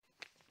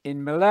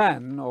In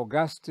Milan,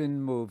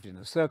 Augustine moved in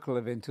a circle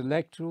of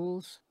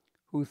intellectuals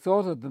who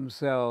thought of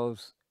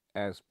themselves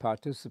as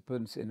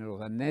participants in a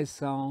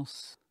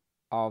renaissance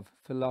of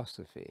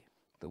philosophy.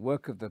 The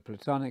work of the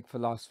Platonic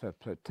philosopher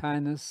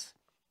Plotinus,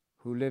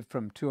 who lived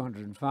from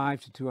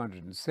 205 to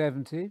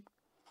 270,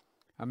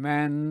 a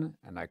man,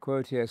 and I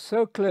quote here,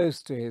 so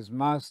close to his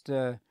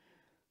master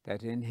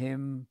that in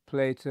him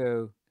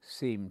Plato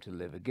seemed to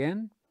live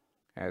again,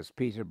 as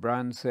Peter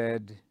Brand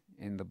said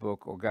in the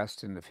book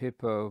Augustine of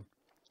Hippo,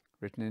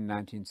 written in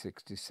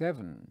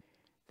 1967,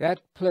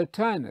 that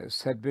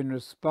Plotinus had been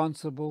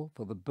responsible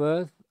for the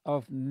birth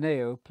of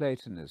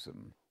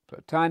Neoplatonism.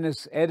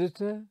 Plotinus'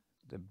 editor,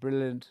 the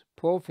brilliant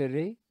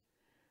Porphyry,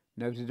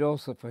 noted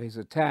also for his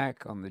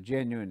attack on the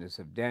genuineness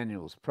of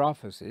Daniel's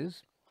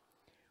prophecies,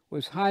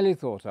 was highly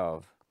thought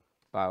of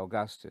by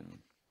Augustine.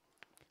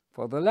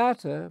 For the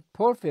latter,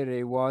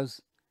 Porphyry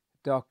was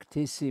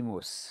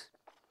doctissimus,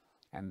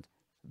 and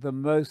the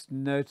most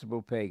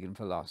notable pagan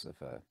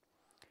philosopher.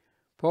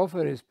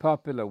 Porphyry's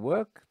popular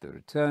work, The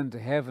Return to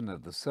Heaven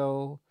of the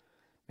Soul,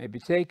 may be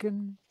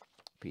taken,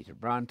 Peter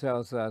Brand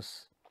tells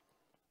us,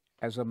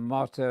 as a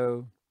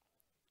motto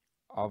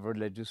of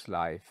religious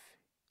life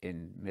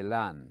in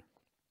Milan.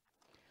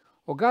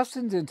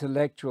 Augustine's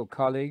intellectual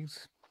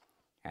colleagues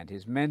and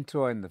his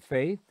mentor in the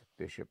faith,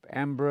 Bishop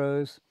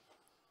Ambrose,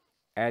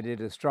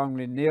 added a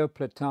strongly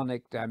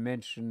Neoplatonic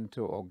dimension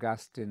to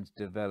Augustine's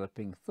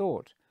developing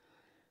thought.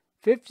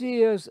 50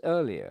 years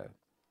earlier,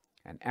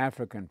 an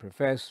African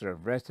professor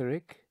of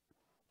rhetoric,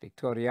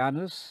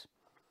 Victorianus,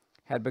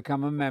 had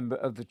become a member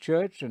of the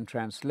church and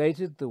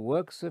translated the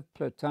works of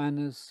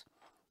Plotinus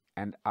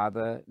and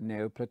other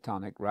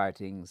Neoplatonic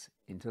writings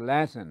into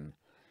Latin.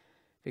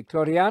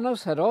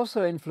 Victorianus had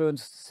also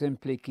influenced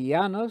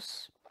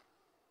Simplicianus,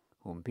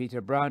 whom Peter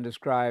Brand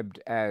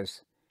described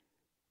as,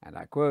 and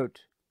I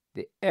quote,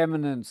 the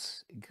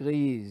eminence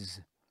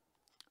grise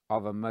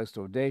of a most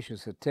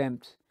audacious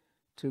attempt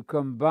to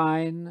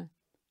combine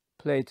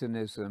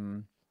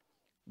Platonism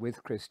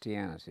with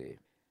Christianity.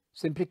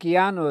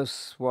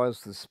 Simplicianus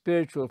was the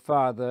spiritual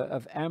father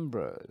of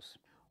Ambrose.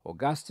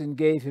 Augustine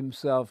gave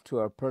himself to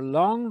a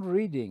prolonged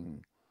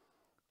reading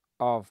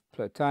of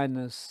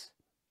Plotinus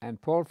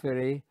and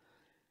Porphyry,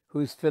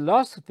 whose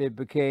philosophy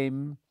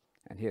became,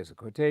 and here's a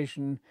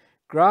quotation,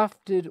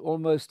 grafted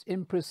almost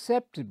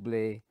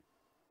imperceptibly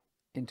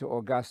into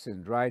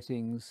Augustine's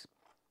writings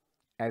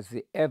as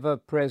the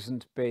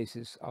ever-present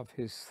basis of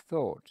his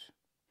thought.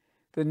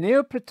 The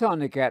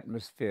Neoplatonic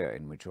atmosphere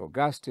in which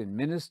Augustine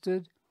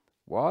ministered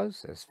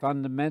was as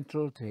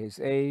fundamental to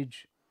his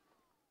age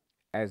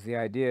as the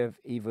idea of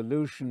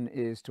evolution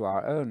is to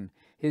our own.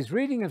 His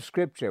reading of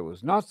Scripture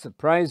was not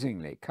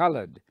surprisingly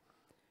colored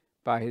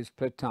by his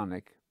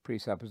Platonic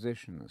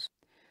presuppositions.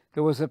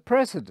 There was a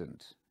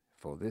precedent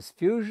for this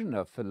fusion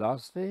of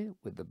philosophy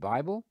with the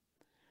Bible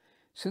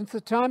since the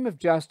time of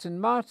Justin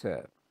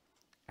Martyr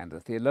and the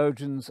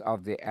theologians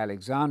of the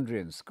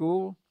Alexandrian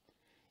school.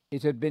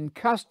 It had been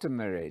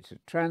customary to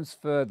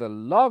transfer the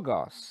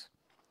logos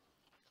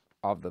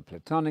of the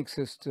Platonic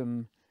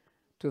system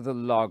to the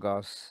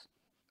logos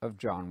of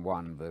John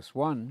 1, verse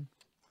 1,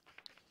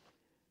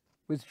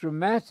 with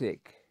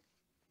dramatic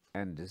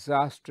and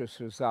disastrous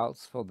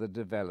results for the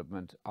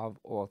development of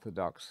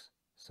orthodox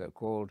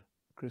so-called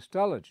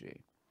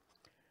Christology.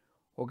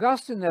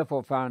 Augustine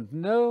therefore found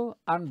no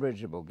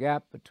unbridgeable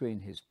gap between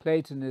his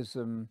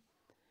Platonism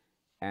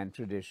and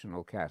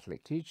traditional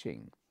Catholic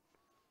teaching.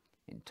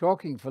 In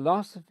talking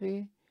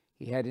philosophy,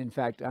 he had in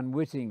fact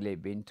unwittingly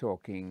been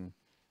talking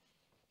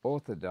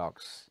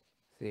orthodox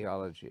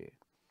theology.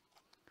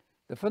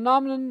 The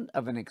phenomenon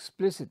of an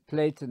explicit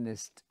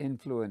Platonist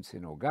influence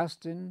in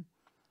Augustine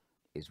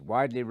is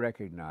widely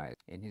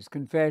recognized. In his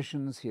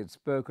Confessions, he had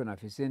spoken of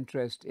his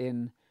interest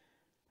in,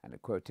 and a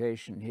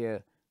quotation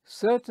here,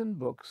 certain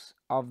books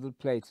of the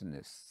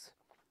Platonists,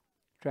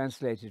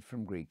 translated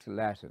from Greek to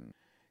Latin.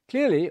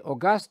 Clearly,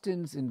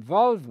 Augustine's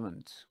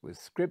involvement with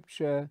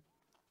Scripture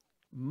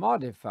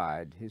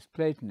modified his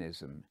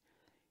Platonism,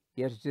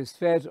 yet it is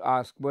fair to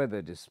ask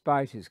whether,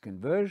 despite his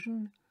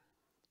conversion,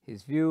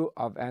 his view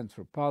of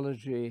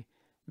anthropology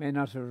may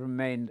not have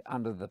remained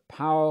under the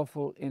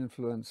powerful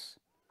influence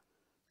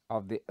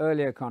of the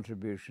earlier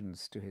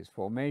contributions to his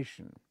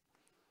formation.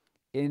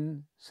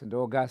 In St.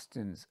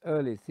 Augustine's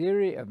early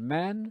theory of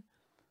man,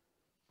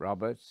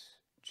 Robert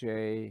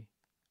J.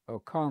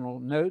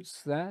 O'Connell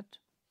notes that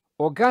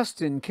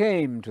Augustine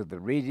came to the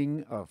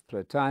reading of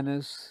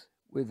Plotinus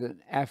with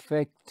an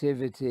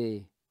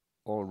affectivity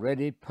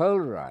already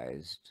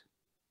polarized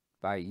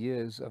by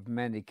years of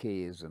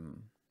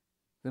Manichaeism.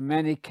 The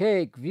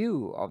Manichaic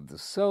view of the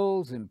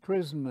soul's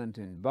imprisonment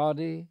in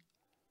body,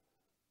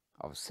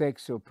 of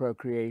sexual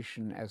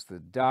procreation as the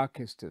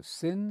darkest of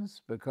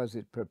sins because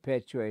it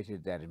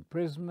perpetuated that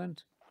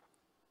imprisonment,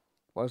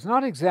 was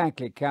not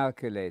exactly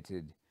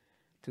calculated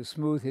to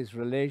smooth his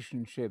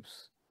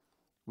relationships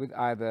with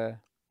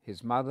either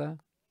his mother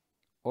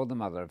or the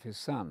mother of his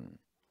son,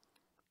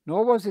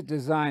 nor was it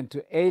designed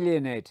to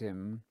alienate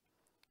him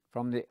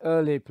from the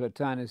early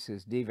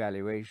Plotinus'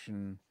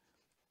 devaluation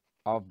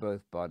of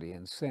both body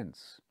and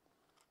sense.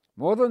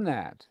 More than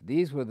that,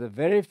 these were the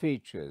very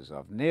features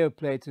of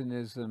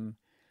Neoplatonism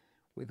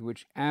with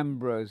which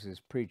Ambrose's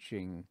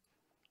preaching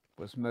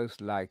was most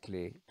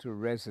likely to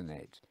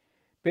resonate.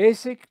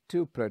 Basic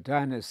to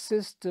Plotinus'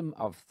 system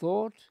of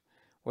thought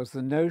was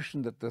the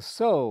notion that the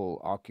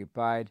soul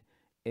occupied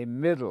a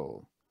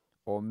middle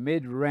or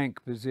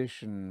mid-rank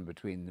position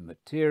between the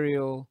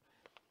material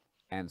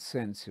and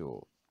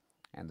sensual,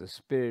 and the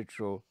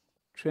spiritual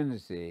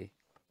trinity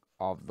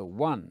of the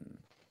One,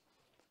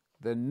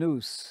 the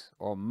nous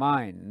or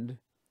mind,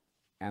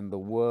 and the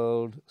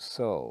world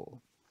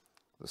soul.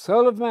 The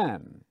soul of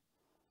man,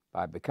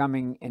 by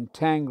becoming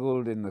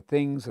entangled in the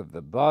things of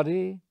the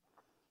body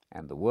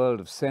and the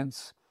world of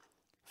sense,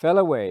 fell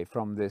away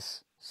from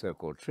this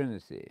so-called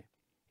trinity.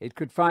 It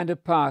could find a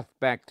path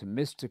back to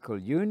mystical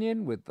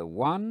union with the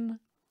One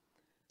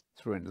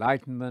through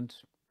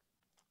enlightenment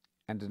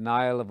and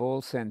denial of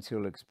all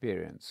sensual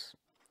experience.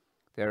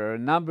 There are a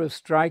number of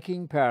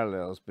striking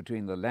parallels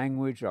between the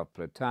language of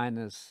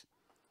Plotinus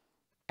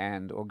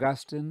and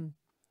Augustine,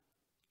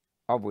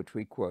 of which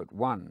we quote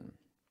one.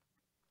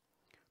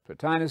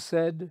 Plotinus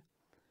said,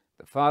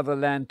 "The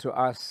fatherland to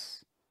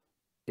us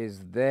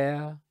is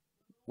there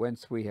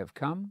whence we have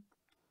come,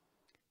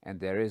 and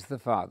there is the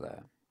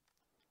Father.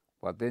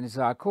 What then is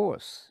our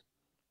course?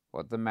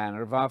 What the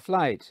manner of our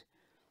flight?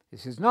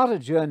 This is not a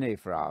journey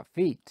for our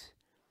feet.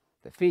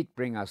 The feet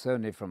bring us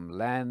only from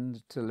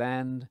land to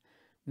land,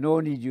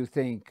 nor need you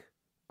think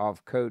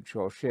of coach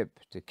or ship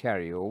to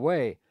carry you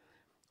away.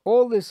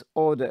 All this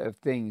order of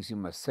things you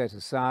must set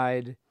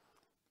aside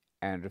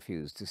and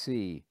refuse to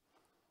see.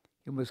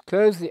 You must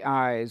close the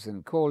eyes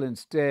and call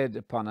instead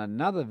upon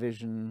another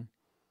vision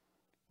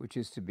which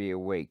is to be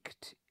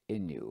awaked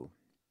in you."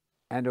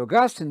 And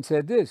Augustine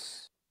said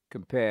this.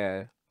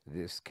 Compare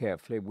this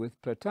carefully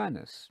with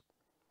Plotinus.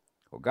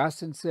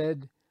 Augustine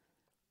said,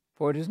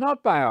 "For it is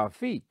not by our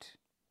feet,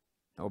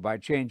 nor by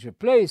change of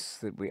place,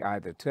 that we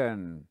either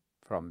turn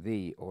from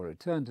thee or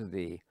return to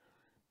thee.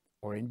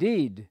 Or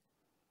indeed,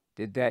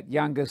 did that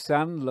younger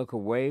son look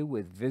away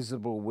with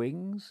visible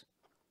wings,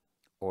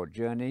 or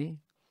journey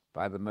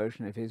by the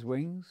motion of his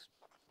wings?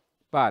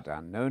 But,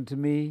 unknown to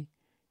me,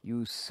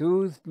 you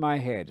soothed my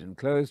head and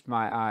closed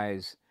my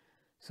eyes,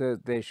 so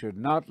that they should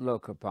not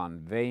look upon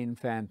vain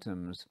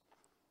phantoms,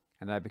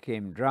 and I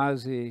became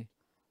drowsy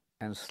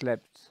and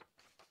slept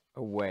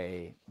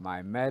away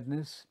my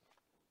madness.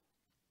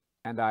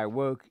 And I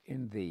woke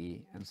in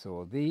thee and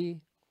saw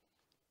thee,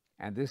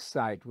 and this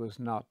sight was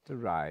not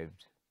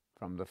derived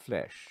from the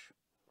flesh."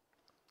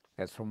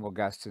 That's from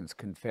Augustine's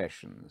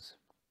Confessions.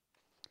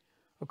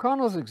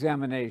 O'Connell's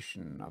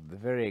examination of the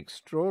very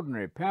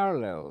extraordinary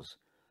parallels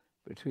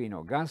between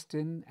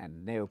Augustine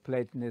and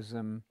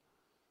Neoplatonism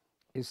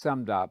is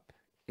summed up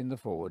in the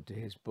foreword to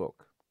his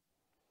book.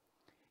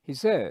 He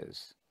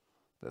says,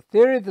 "The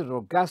theory that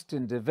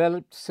Augustine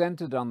developed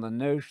centered on the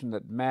notion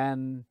that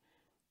man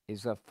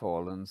is a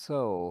fallen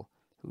soul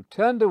who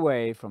turned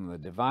away from the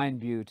divine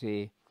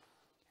beauty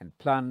and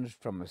plunged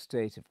from a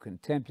state of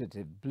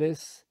contemplative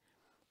bliss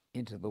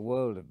into the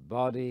world of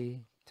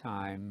body,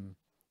 time,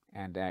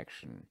 and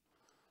action.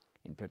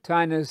 In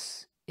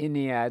Plotinus'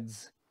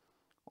 Enneads,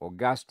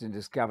 Augustine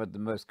discovered the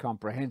most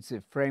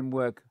comprehensive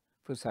framework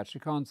for such a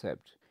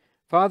concept.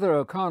 Father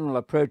O'Connell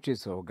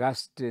approaches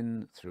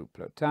Augustine through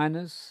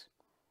Plotinus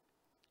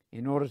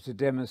in order to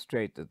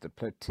demonstrate that the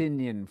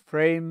Plotinian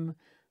frame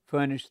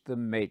furnished the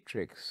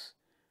matrix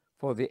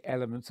for the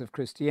elements of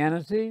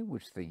Christianity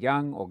which the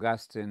young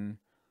Augustine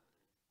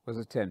was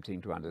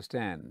attempting to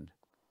understand.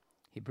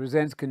 He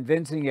presents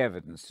convincing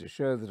evidence to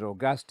show that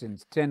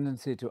Augustine's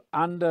tendency to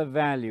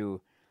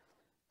undervalue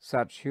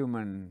such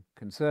human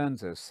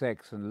concerns as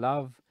sex and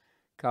love,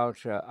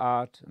 culture,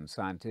 art, and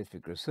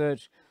scientific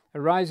research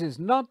arises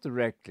not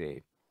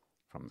directly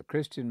from the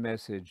Christian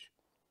message,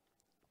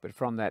 but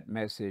from that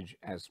message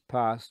as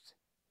passed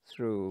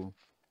through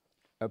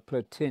a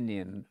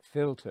Plotinian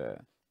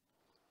filter.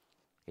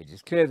 It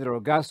is clear that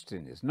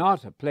Augustine is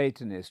not a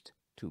Platonist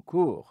tout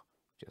court,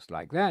 just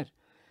like that.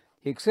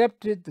 He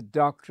accepted the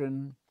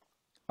doctrine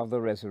of the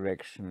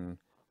resurrection,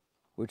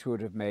 which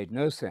would have made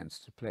no sense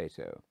to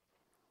Plato.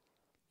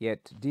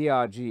 Yet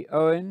D.R.G.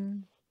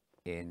 Owen,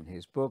 in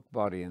his book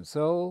Body and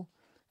Soul,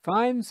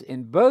 finds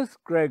in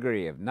both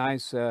Gregory of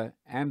Nyssa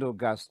and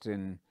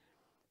Augustine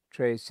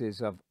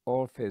traces of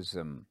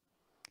Orphism,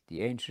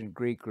 the ancient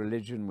Greek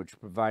religion which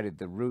provided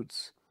the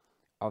roots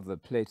of the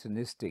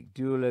Platonistic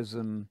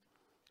dualism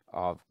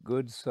of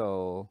good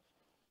soul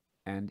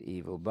and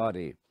evil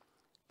body.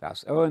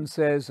 Thus Owen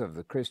says of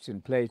the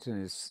Christian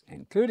Platonists,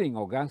 including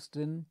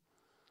Augustine,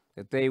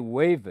 that they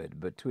wavered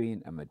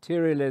between a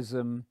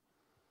materialism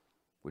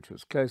which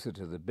was closer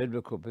to the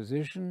biblical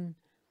position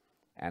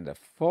and a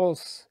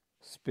false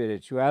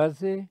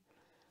spirituality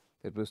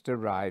that was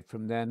derived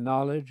from their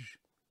knowledge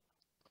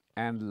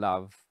and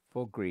love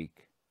for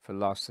Greek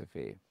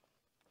philosophy.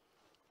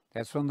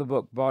 That's from the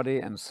book Body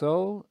and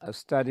Soul, a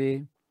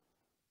study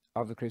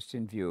of the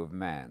Christian view of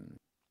man.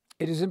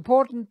 It is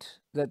important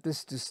that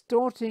this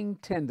distorting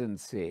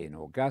tendency in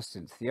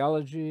Augustine's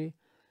theology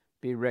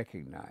be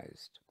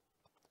recognized.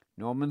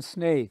 Norman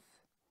Snaith,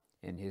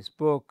 in his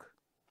book,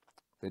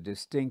 The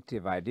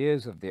Distinctive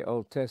Ideas of the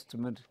Old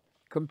Testament,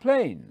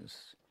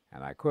 complains,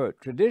 and I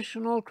quote,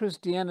 "Traditional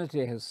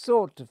Christianity has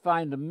sought to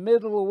find a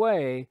middle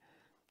way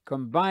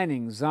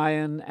combining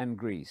Zion and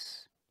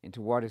Greece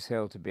into what is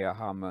held to be a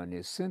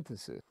harmonious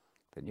synthesis.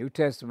 The New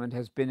Testament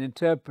has been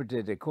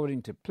interpreted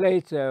according to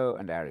Plato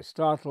and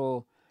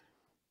Aristotle,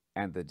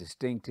 and the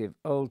distinctive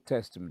Old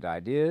Testament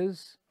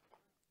ideas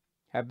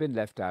have been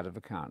left out of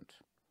account.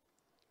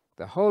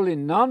 The wholly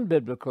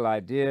non-biblical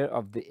idea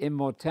of the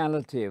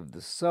immortality of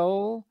the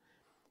soul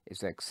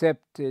is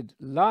accepted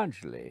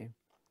largely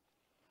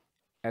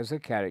as a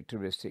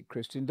characteristic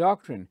Christian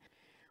doctrine.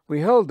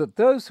 We hold that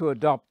those who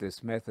adopt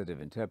this method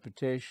of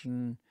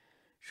interpretation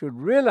should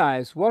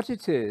realize what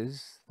it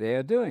is they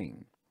are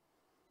doing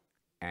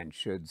and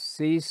should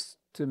cease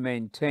to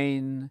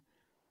maintain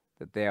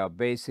that they are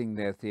basing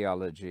their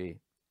theology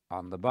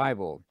on the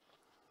Bible."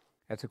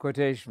 That's a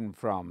quotation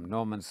from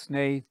Norman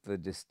Snaith, The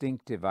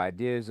Distinctive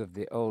Ideas of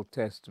the Old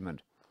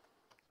Testament,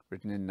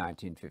 written in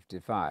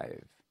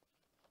 1955.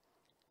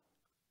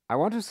 I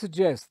want to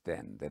suggest,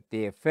 then, that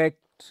the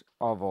effect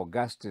of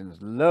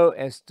Augustine's low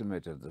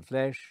estimate of the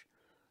flesh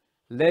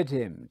led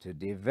him to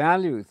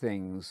devalue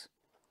things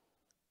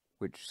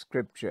which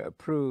Scripture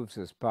approves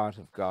as part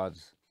of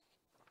God's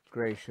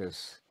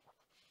gracious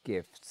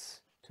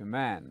gifts to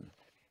man.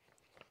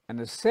 An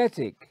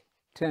ascetic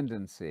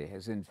tendency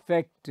has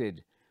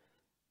infected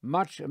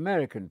much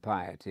American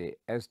piety,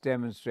 as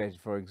demonstrated,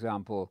 for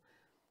example,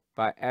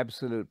 by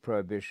absolute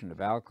prohibition of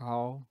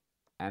alcohol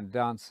and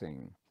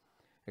dancing,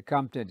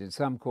 accompanied in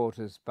some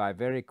quarters by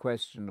very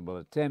questionable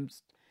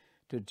attempts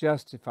to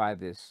justify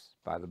this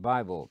by the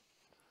Bible.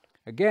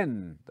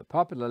 Again, the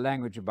popular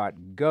language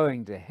about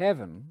going to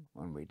heaven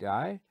when we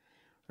die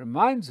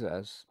reminds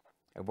us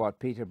of what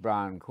Peter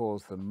Brown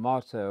calls the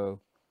motto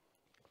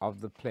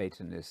of the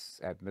Platonists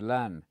at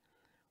Milan,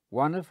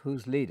 one of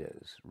whose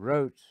leaders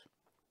wrote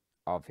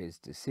of his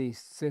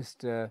deceased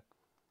sister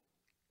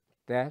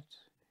that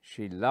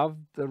she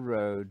loved the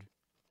road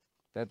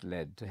that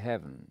led to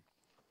heaven.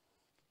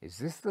 Is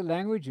this the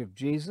language of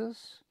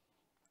Jesus,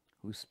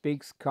 who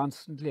speaks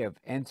constantly of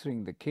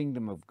entering the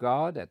kingdom of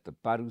God at the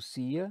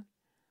parousia?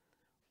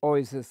 Or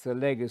is this the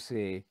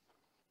legacy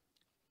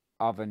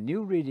of a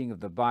new reading of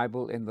the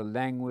Bible in the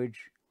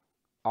language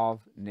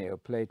of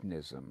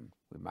Neoplatonism?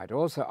 We might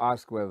also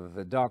ask whether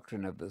the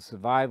doctrine of the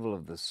survival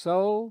of the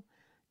soul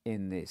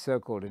in the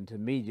so-called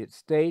intermediate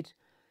state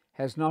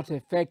has not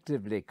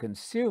effectively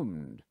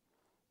consumed,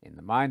 in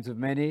the minds of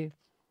many,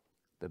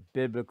 the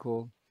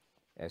biblical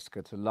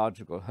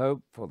eschatological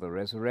hope for the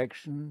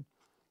resurrection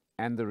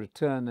and the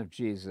return of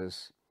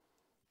Jesus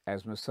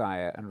as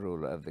Messiah and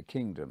ruler of the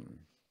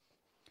kingdom.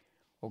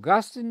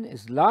 Augustine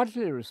is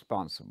largely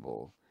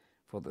responsible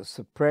for the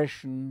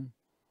suppression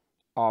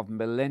of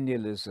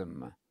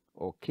millennialism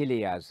or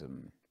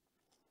chiliasm.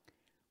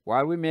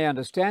 While we may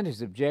understand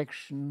his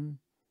objection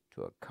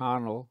to a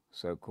carnal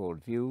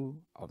so-called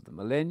view of the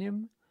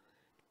millennium,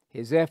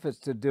 his efforts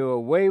to do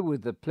away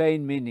with the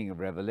plain meaning of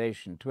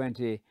Revelation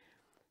 20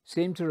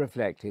 seem to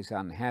reflect his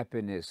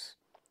unhappiness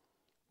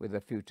with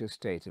a future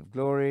state of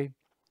glory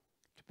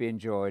to be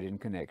enjoyed in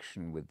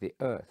connection with the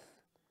earth.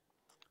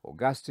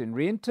 Augustine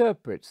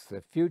reinterprets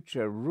the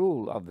future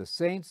rule of the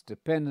saints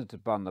dependent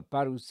upon the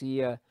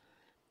parousia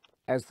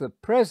as the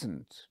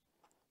present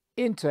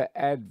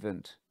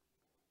inter-advent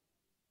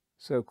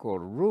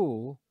so-called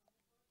rule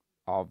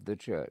of the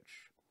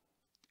church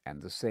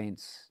and the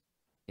saints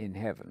in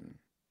heaven.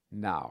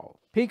 Now,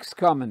 Peake's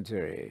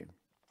commentary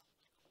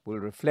will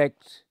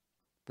reflect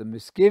the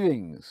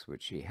misgivings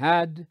which he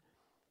had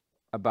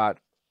about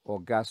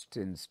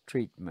Augustine's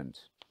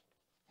treatment,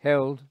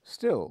 held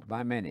still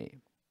by many.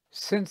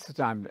 Since the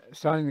time,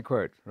 starting the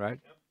quote, right?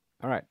 Yep.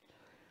 All right.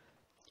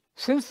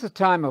 Since the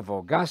time of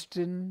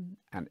Augustine,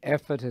 an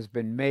effort has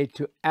been made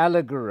to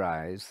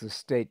allegorize the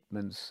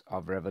statements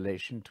of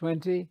Revelation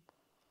 20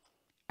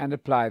 and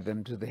apply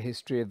them to the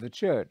history of the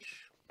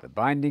church. The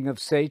binding of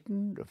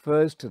Satan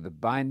refers to the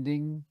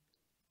binding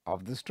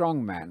of the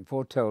strong man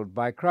foretold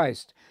by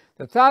Christ.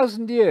 The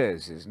 1,000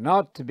 years is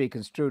not to be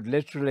construed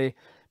literally,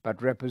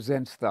 but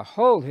represents the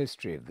whole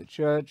history of the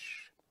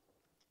church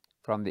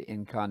from the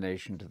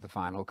incarnation to the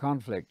final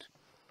conflict.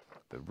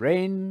 The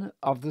reign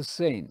of the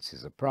saints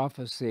is a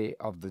prophecy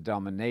of the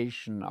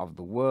domination of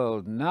the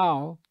world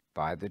now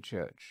by the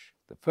church.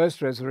 The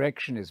first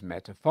resurrection is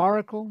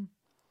metaphorical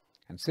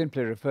and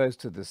simply refers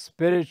to the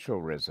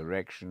spiritual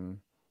resurrection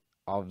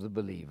of the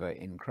believer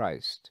in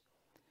Christ.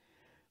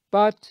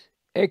 But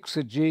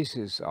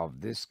exegesis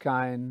of this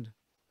kind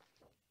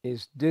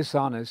is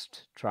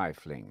dishonest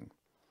trifling.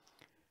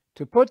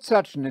 To put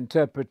such an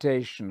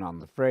interpretation on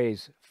the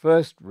phrase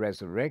first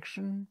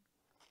resurrection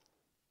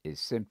is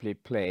simply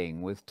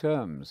playing with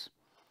terms.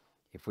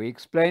 If we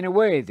explain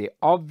away the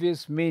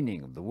obvious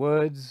meaning of the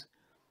words,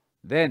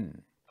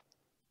 then,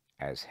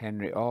 as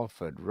Henry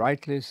Alford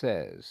rightly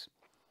says,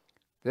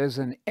 there's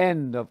an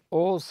end of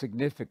all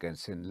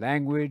significance in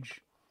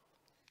language,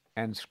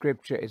 and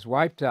Scripture is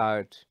wiped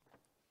out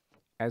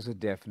as a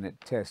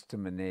definite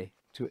testimony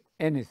to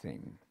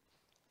anything.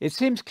 It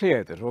seems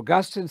clear that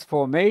Augustine's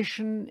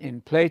formation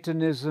in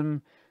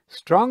Platonism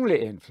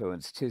strongly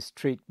influenced his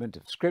treatment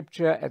of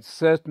Scripture at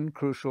certain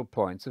crucial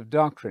points of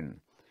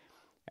doctrine.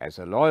 As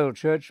a loyal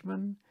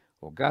churchman,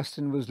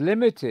 Augustine was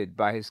limited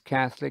by his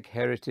Catholic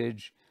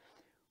heritage,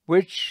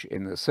 which,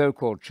 in the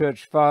so-called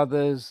Church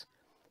Fathers,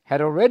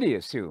 had already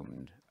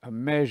assumed a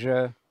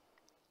measure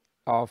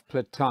of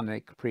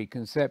Platonic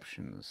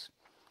preconceptions.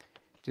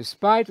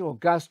 Despite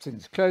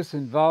Augustine's close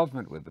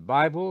involvement with the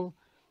Bible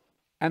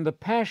and the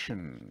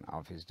passion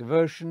of his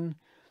devotion,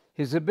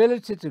 his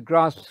ability to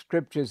grasp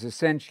Scripture's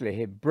essentially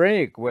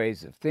Hebraic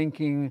ways of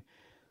thinking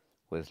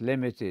was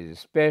limited,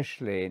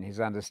 especially in his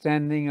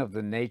understanding of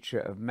the nature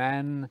of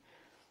man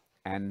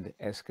and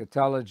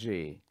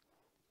eschatology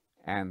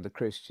and the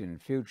Christian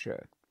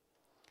future.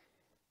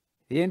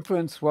 The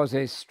influence was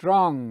a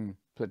strong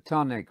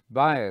Platonic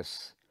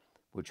bias,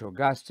 which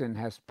Augustine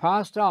has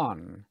passed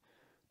on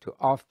to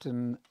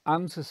often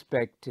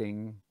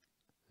unsuspecting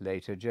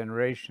later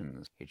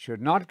generations. It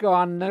should not go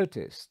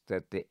unnoticed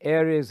that the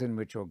areas in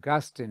which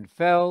Augustine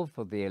fell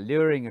for the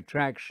alluring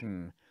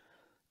attraction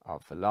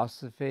of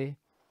philosophy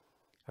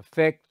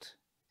affect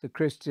the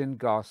Christian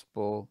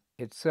gospel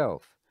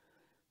itself,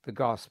 the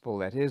gospel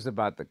that is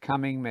about the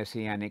coming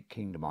messianic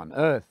kingdom on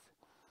earth.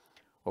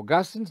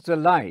 Augustine's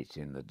delight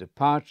in the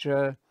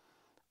departure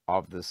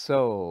of the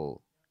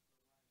soul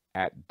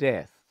at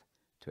death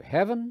to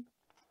heaven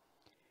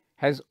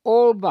has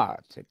all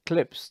but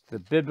eclipsed the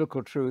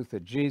biblical truth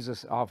that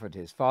Jesus offered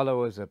his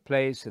followers a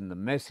place in the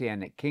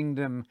messianic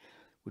kingdom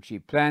which he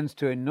plans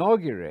to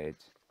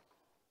inaugurate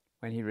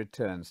when he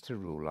returns to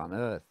rule on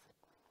earth.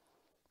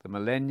 The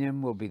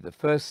millennium will be the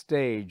first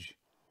stage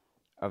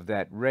of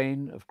that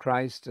reign of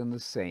Christ and the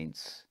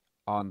saints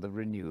on the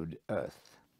renewed earth.